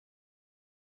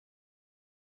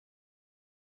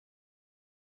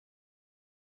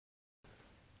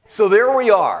So there we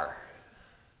are.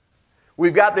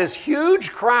 We've got this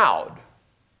huge crowd,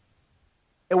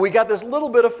 and we got this little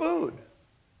bit of food.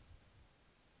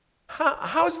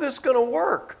 How's this going to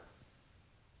work?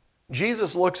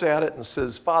 Jesus looks at it and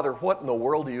says, Father, what in the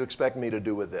world do you expect me to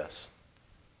do with this?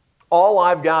 All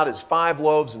I've got is 5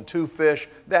 loaves and 2 fish.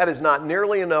 That is not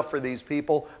nearly enough for these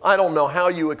people. I don't know how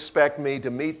you expect me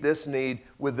to meet this need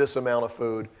with this amount of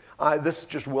food. This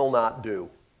just will not do.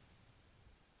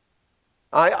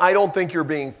 I don't think you're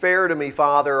being fair to me,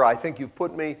 Father. I think you've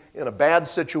put me in a bad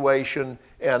situation,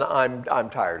 and I'm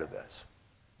tired of this.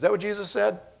 Is that what Jesus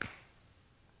said?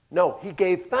 No, he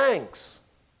gave thanks.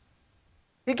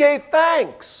 He gave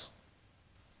thanks.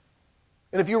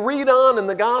 And if you read on in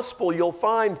the gospel, you'll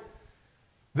find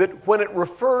that when it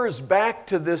refers back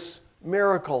to this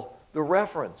miracle, the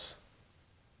reference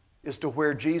is to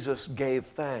where Jesus gave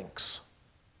thanks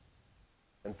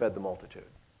and fed the multitude.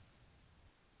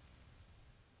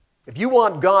 If you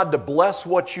want God to bless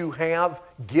what you have,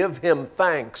 give Him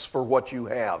thanks for what you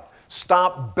have.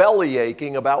 Stop belly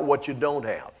aching about what you don't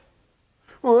have.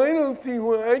 Well, I don't see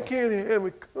why I can't have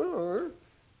a car.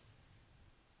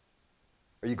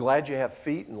 Are you glad you have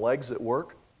feet and legs that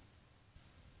work?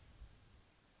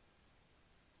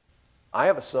 I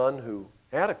have a son who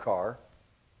had a car,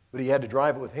 but he had to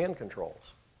drive it with hand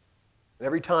controls. And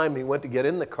every time he went to get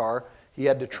in the car, he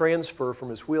had to transfer from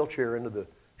his wheelchair into the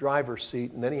driver's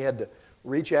seat, and then he had to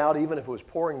reach out, even if it was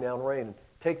pouring down rain, and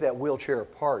take that wheelchair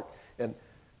apart and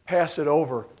pass it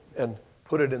over and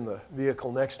put it in the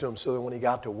vehicle next to him so that when he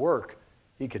got to work,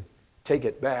 he could take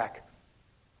it back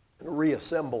and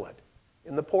reassemble it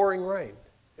in the pouring rain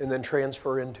and then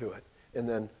transfer into it and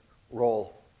then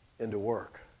roll into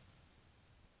work.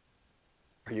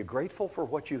 Are you grateful for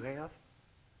what you have?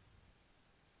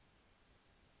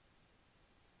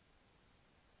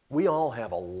 We all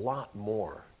have a lot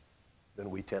more than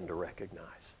we tend to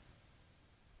recognize.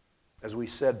 As we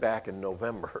said back in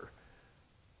November,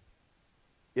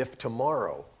 if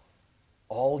tomorrow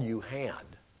all you had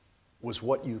was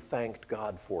what you thanked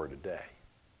God for today,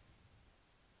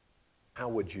 how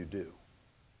would you do?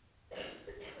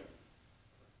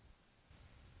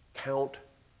 Count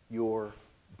your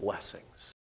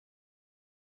blessings.